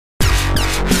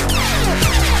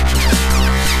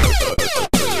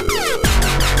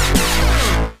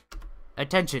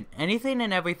Attention, anything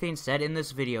and everything said in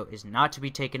this video is not to be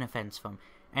taken offense from.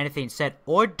 Anything said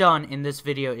or done in this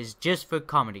video is just for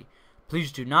comedy.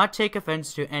 Please do not take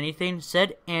offense to anything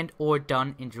said and or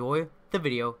done. Enjoy the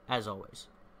video as always.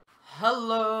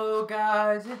 Hello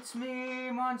guys, it's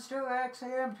me, Monster X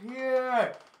Amp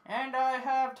here, and I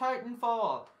have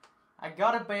Titanfall. I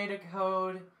got a beta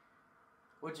code,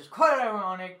 which is quite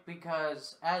ironic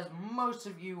because, as most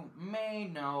of you may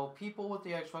know, people with the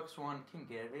Xbox One can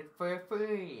get it for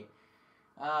free.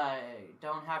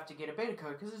 Don't have to get a beta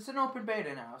code because it's an open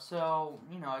beta now, so,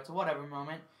 you know, it's a whatever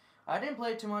moment. I didn't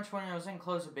play it too much when I was in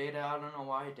closed beta. I don't know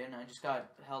why I didn't. I just got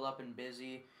held up and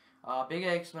busy. Big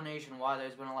explanation why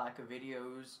there's been a lack of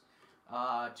videos.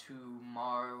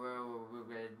 Tomorrow,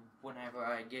 whenever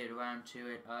I get around to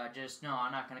it. No,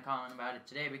 I'm not going to comment about it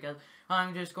today because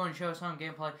I'm just going to show some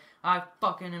gameplay. I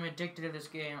fucking am addicted to this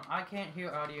game. I can't hear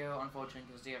audio, unfortunately,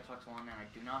 because the Xbox One, and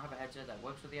I do not have a headset that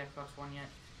works with the Xbox One yet.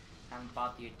 I haven't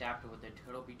bought the adapter with the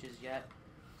Turtle Beaches yet.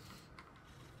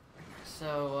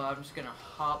 So, I'm just going to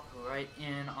hop right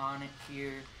in on it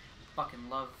here. Fucking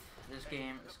love this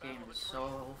game. This game is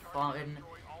so fun.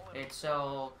 It's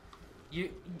so...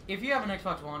 If you have an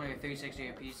Xbox One or a 360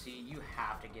 or PC, you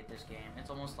have to get this game. It's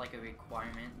almost like a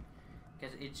requirement,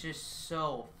 because it's just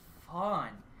so fun.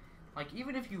 Like,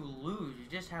 even if you lose, you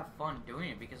just have fun doing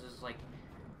it, because it's like,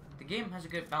 the game has a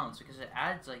good balance, because it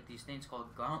adds, like, these things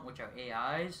called grunt, which are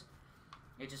AIs.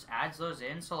 It just adds those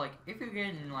in, so, like, if you're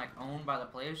getting, like, owned by the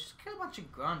players, just kill a bunch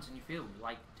of grunts, and you feel,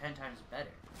 like, 10 times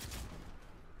better.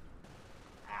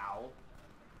 Ow.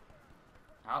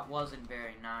 That wasn't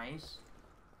very nice.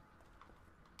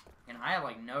 And I have,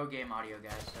 like, no game audio,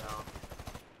 guys, so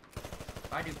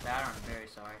if I do bad, I'm very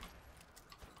sorry.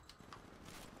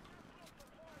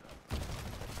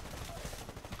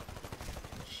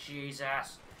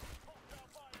 Jesus.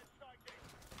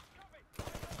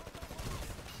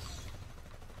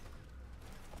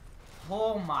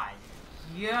 Oh my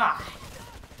god.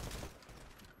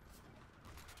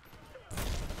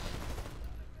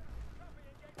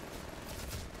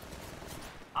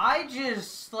 I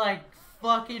just, like,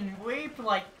 fucking raped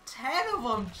like 10 of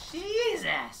them.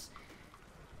 Jesus.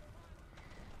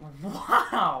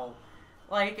 Wow.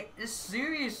 Like,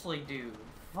 seriously, dude.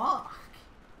 Fuck.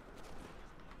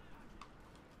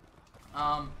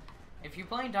 If you're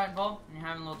playing Titanfall and you're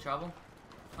having a little trouble,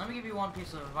 let me give you one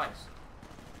piece of advice.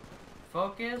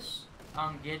 Focus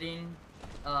on getting,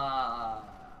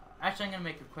 actually I'm gonna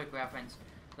make a quick reference.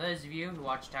 Those of you who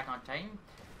watch Attack on Titan,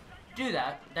 do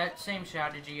that. That same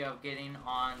strategy of getting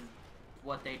on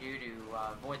what they do to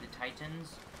avoid the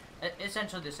Titans,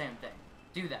 essentially the same thing.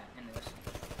 Do that in this,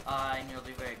 and you'll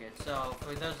do very good. So,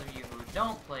 for those of you who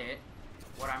don't play it,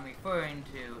 what I'm referring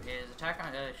to is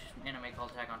anime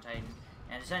called Attack on Titan,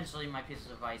 and essentially my piece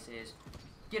of advice is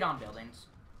get on buildings,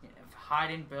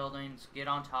 hide in buildings, get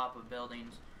on top of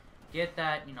buildings, get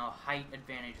that, you know, height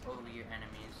advantage over your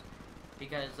enemies.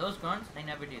 Because those grunts, they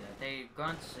never do that.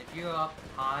 Grunts, if you're up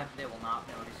high, they will not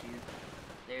notice you.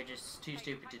 They're just too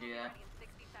stupid to do that.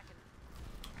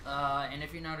 And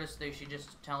if you notice, she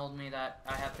just told me that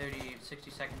I have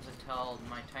 60 seconds until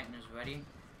my Titan is ready.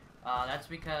 That's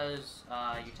because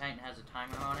your Titan has a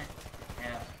timer on it.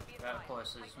 Of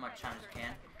course, as much time as you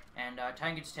can. And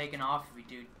Titan gets taken off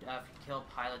if you kill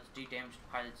pilots, do damage to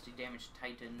pilots, do damage to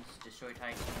Titans, destroy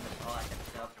Titans, all that kind of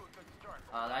stuff.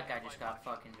 That guy just got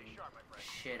fucking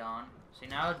shit on. See,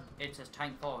 now it says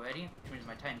Titanfall ready, which means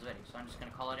my Titan's ready. So I'm just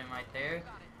gonna call it in right there.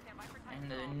 And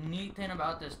the neat thing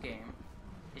about this game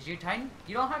is your Titan,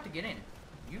 you don't have to get in it.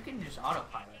 You can just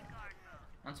autopilot.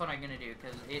 That's what I'm gonna do,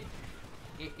 because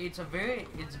it's very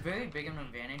big of an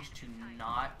advantage to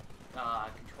not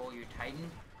control your Titan,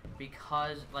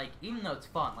 because, like, even though it's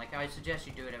fun, like, I suggest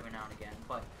you do it every now and again,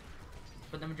 but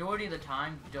the majority of the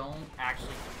time, don't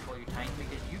actually control your Titan,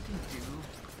 because you can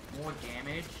do more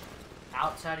damage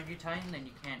outside of your Titan than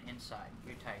you can inside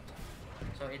your Titan.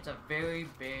 So it's a very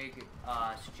big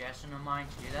suggestion of mine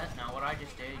to do that. Now, what I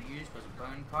just used was a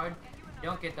burn card. You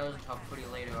don't get those until pretty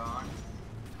later on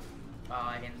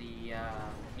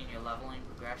in your leveling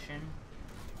progression.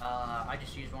 I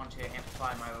just used one to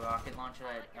amplify my rocket launcher,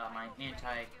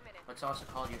 what's also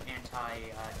called your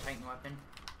anti-Titan weapon.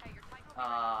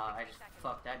 I just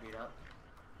fucked that dude up.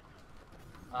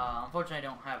 Unfortunately, I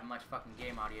don't have much fucking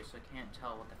game audio, so I can't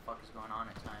tell what the fuck is going on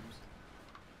at times.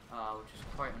 Which is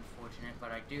quite unfortunate,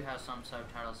 but I do have some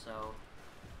subtitles, so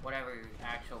whatever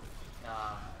actual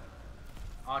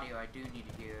audio I do need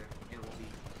to hear, it will be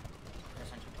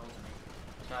essentially told to me.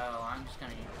 So I'm just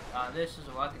gonna use, this is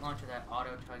a rocket launcher that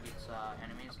auto-targets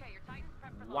enemies.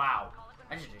 Wow,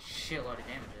 I just did a shitload of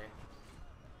damage there.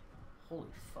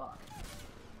 Holy fuck.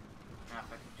 Now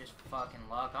if I could just fucking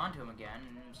lock onto him again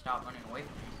and stop running away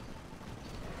from me.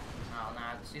 Oh,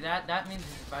 now, see that means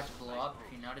he's about to blow up.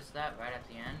 If you notice that right at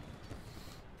the end,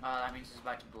 that means he's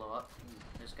about to blow up. Ooh,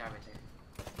 this guy right there.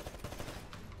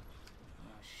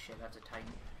 Oh shit, that's a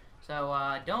Titan. So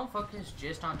don't focus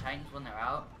just on Titans when they're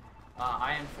out.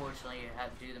 I unfortunately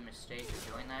have to do the mistake of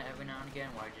doing that every now and again,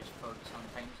 where I just focus on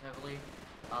Titans heavily.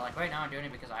 Like right now I'm doing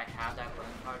it because I have that burn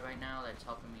card right now that's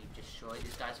helping me destroy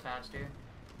these guys faster.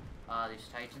 These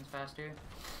Titans faster.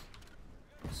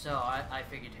 So I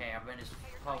figured, hey, I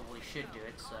probably should do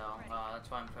it, so that's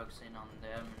why I'm focusing on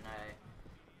them. And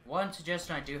one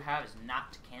suggestion I do have is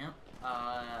not to camp,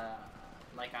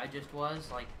 like I just was.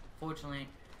 Like, fortunately,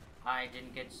 I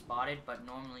didn't get spotted, but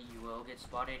normally you will get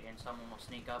spotted and someone will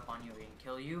sneak up on you and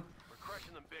kill you.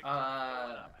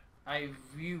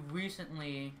 You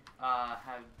recently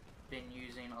have been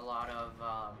using a lot of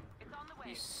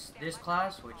this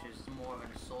class, which is more of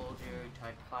a soldier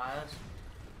type class.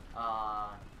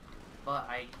 But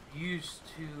I used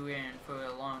to, and for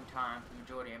a long time, the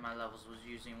majority of my levels was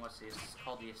using what's this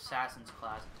called the Assassin's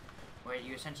class, where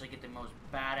you essentially get the most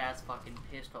badass fucking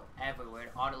pistol ever, where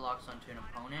it auto locks onto an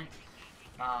opponent,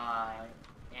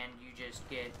 and you just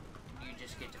get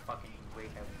to fucking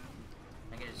break everything.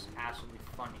 Like, it is absolutely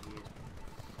fun to use.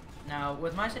 Now,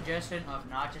 with my suggestion of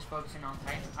not just focusing on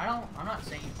Titans, I'm not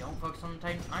saying don't focus on the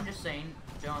Titans. I'm just saying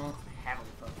don't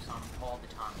heavily focus on them all the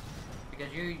time.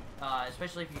 Because you,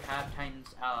 especially if you have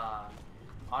Titans,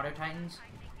 auto Titans,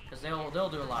 because they'll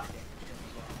do a lot of damage to them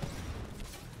as well.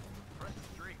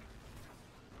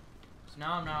 So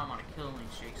now I'm on a killing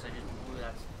streak, because I just blew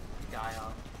that guy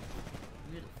off.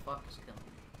 Who the fuck is killing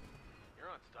me? You're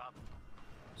unstoppable.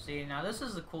 See, now this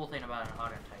is the cool thing about an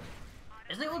auto Titan,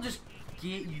 is they will just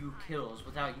get you kills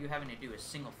without you having to do a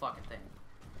single fucking thing.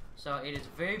 So it is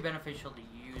very beneficial to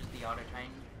use the auto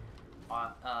Titan.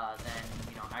 Then,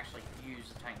 you know, actually use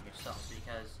the Titan yourself,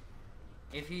 because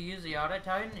if you use the auto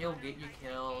Titan, it'll get you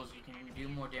kills, you can do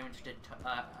more damage to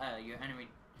your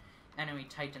enemy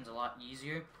Titans a lot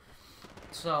easier.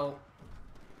 So,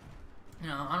 you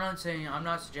know, I'm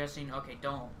not suggesting, okay,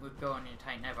 don't go on your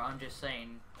Titan ever. I'm just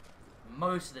saying,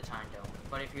 most of the time don't.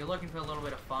 But if you're looking for a little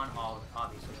bit of fun, I'll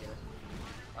obviously do it.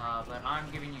 But I'm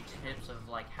giving you tips of,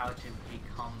 like, how to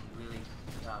become really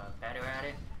better at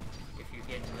it. If you're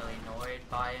getting really annoyed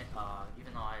by it,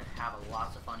 even though I have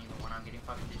lots of fun even when I'm getting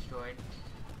fucking destroyed.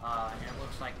 And it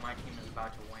looks like my team is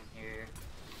about to win here,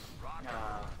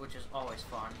 which is always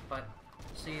fun. But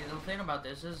see, the thing about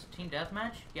this is team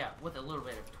deathmatch, yeah, with a little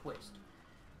bit of twist.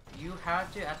 You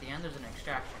have to, at the end, there's an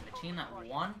extraction. The team that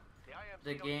won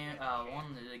the game,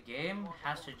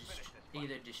 has to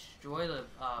either destroy the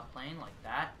plane like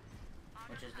that,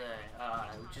 which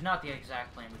is not the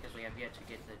exact plane because we have yet to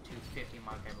get the 250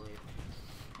 mark, I believe.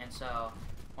 And so,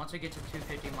 once we get to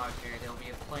 250 mark here, there'll be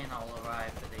a plane that will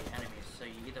arrive for the enemies. So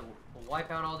you either wipe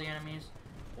out all the enemies,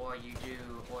 or you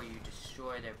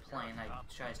destroy their plane that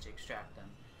tries to extract them.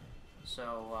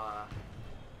 So,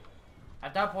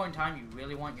 at that point in time, you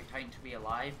really want your Titan to be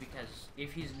alive, because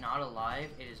if he's not alive,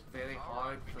 it is very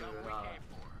hard for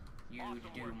you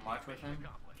to do much with him.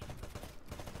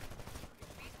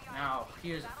 Now,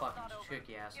 here's the fucking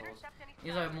tricky assholes.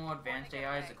 These are more advanced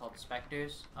AIs, they're called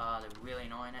Spectres. They're really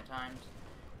annoying at times.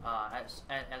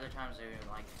 At other times,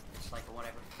 they're like, it's like,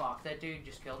 whatever, fuck, that dude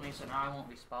just killed me, so now I won't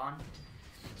respawn.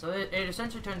 So it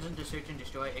essentially turns into search and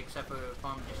destroy, except for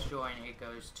from destroying, it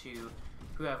goes to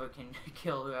whoever can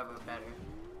kill whoever better.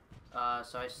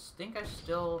 So I think I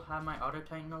still have my auto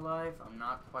Titan alive. I'm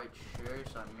not quite sure,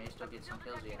 so I may still get some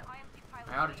kills. Yeah,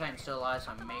 my auto Titan's still alive,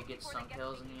 so I may get some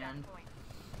kills in the end.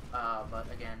 But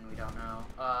again, we don't know.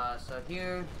 So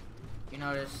here, you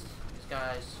notice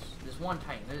this one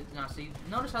Titan. Now see,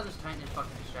 notice how this Titan is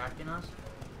fucking distracting us?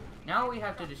 Now we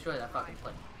have to destroy that fucking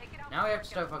plane. Now we have to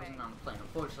start focusing on the plane.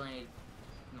 Unfortunately,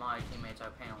 my teammates are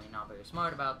apparently not very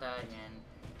smart about that, and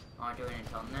aren't doing it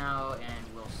until now, and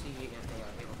we'll see if they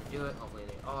are able to do it. Hopefully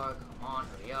they are. Come on,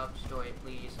 hurry up, destroy it,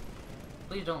 please.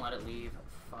 Please don't let it leave.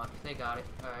 Fuck, they got it.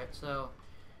 Alright, so,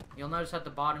 you'll notice at the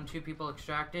bottom, 2 people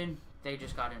extracted. They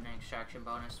just got an extraction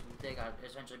bonus. They got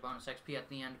essentially bonus XP at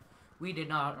the end. We did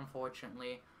not,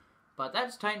 unfortunately. But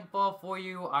that's Titanfall for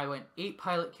you. I went 8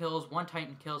 pilot kills, 1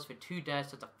 Titan kills for 2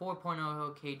 deaths. That's a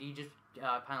 4.0 KD, just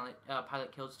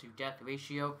pilot kills to death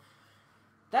ratio.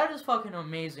 That is fucking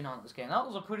amazing on this game. That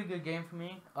was a pretty good game for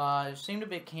me. It seemed a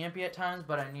bit campy at times,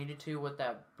 but I needed to with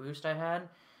that boost I had.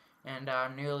 And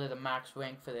nearly the max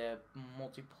rank for the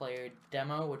multiplayer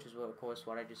demo, which is, of course,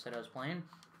 what I just said I was playing.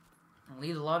 I'll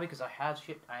leave the lobby because I have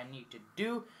shit I need to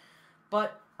do.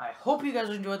 But I hope you guys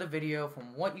enjoyed the video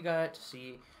from what you got to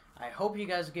see. I hope you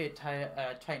guys get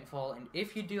Titanfall, and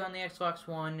if you do on the Xbox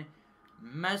One,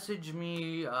 message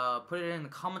me, put it in the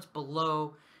comments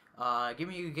below, give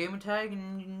me your gamer tag,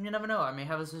 and you never know, I may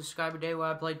have a subscriber day where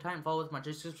I play Titanfall with my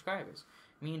subscribers.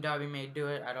 Me and Darby may do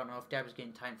it. I don't know if Darby's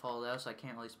getting Titanfall though, so I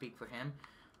can't really speak for him.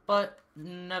 But,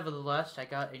 nevertheless, I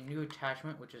got a new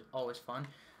attachment, which is always fun.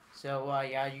 So,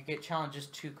 yeah, you get challenges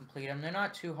to complete them. They're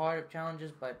not too hard of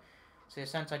challenges, but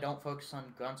since I don't focus on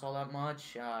guns all that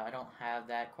much, I don't have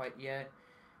that quite yet.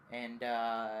 And,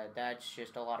 that's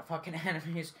just a lot of fucking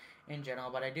enemies in general.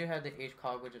 But I do have the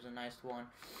H-Cog, which is a nice one.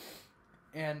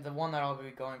 And the one that I'll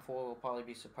be going for will probably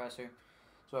be Suppressor.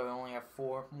 So I only have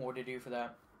 4 more to do for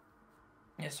that.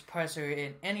 A Suppressor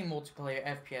in any multiplayer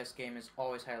FPS game is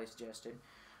always highly suggested.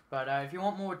 But if you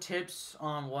want more tips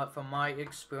on what from my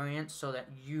experience, so that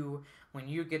you, when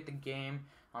you get the game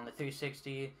on the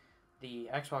 360, the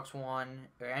Xbox One,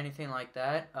 or anything like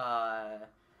that,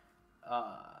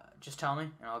 just tell me,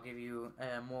 and I'll give you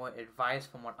more advice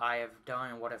from what I have done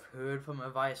and what I've heard from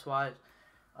advice-wise.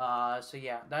 So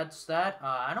yeah, that's that.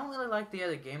 I don't really like the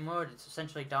other game mode. It's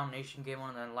essentially domination game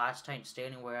mode and then last Titan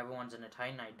standing where everyone's in a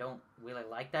Titan. I don't really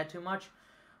like that too much.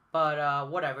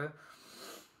 But, whatever.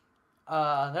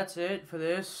 That's it for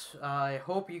this. I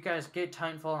hope you guys get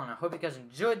Titanfall, and I hope you guys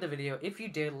enjoyed the video. If you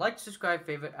did, like, subscribe,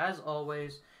 favorite, as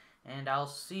always. And I'll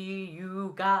see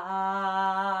you guys.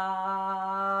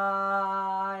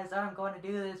 I'm going to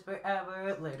do this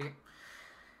forever later.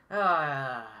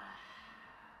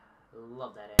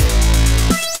 Love that.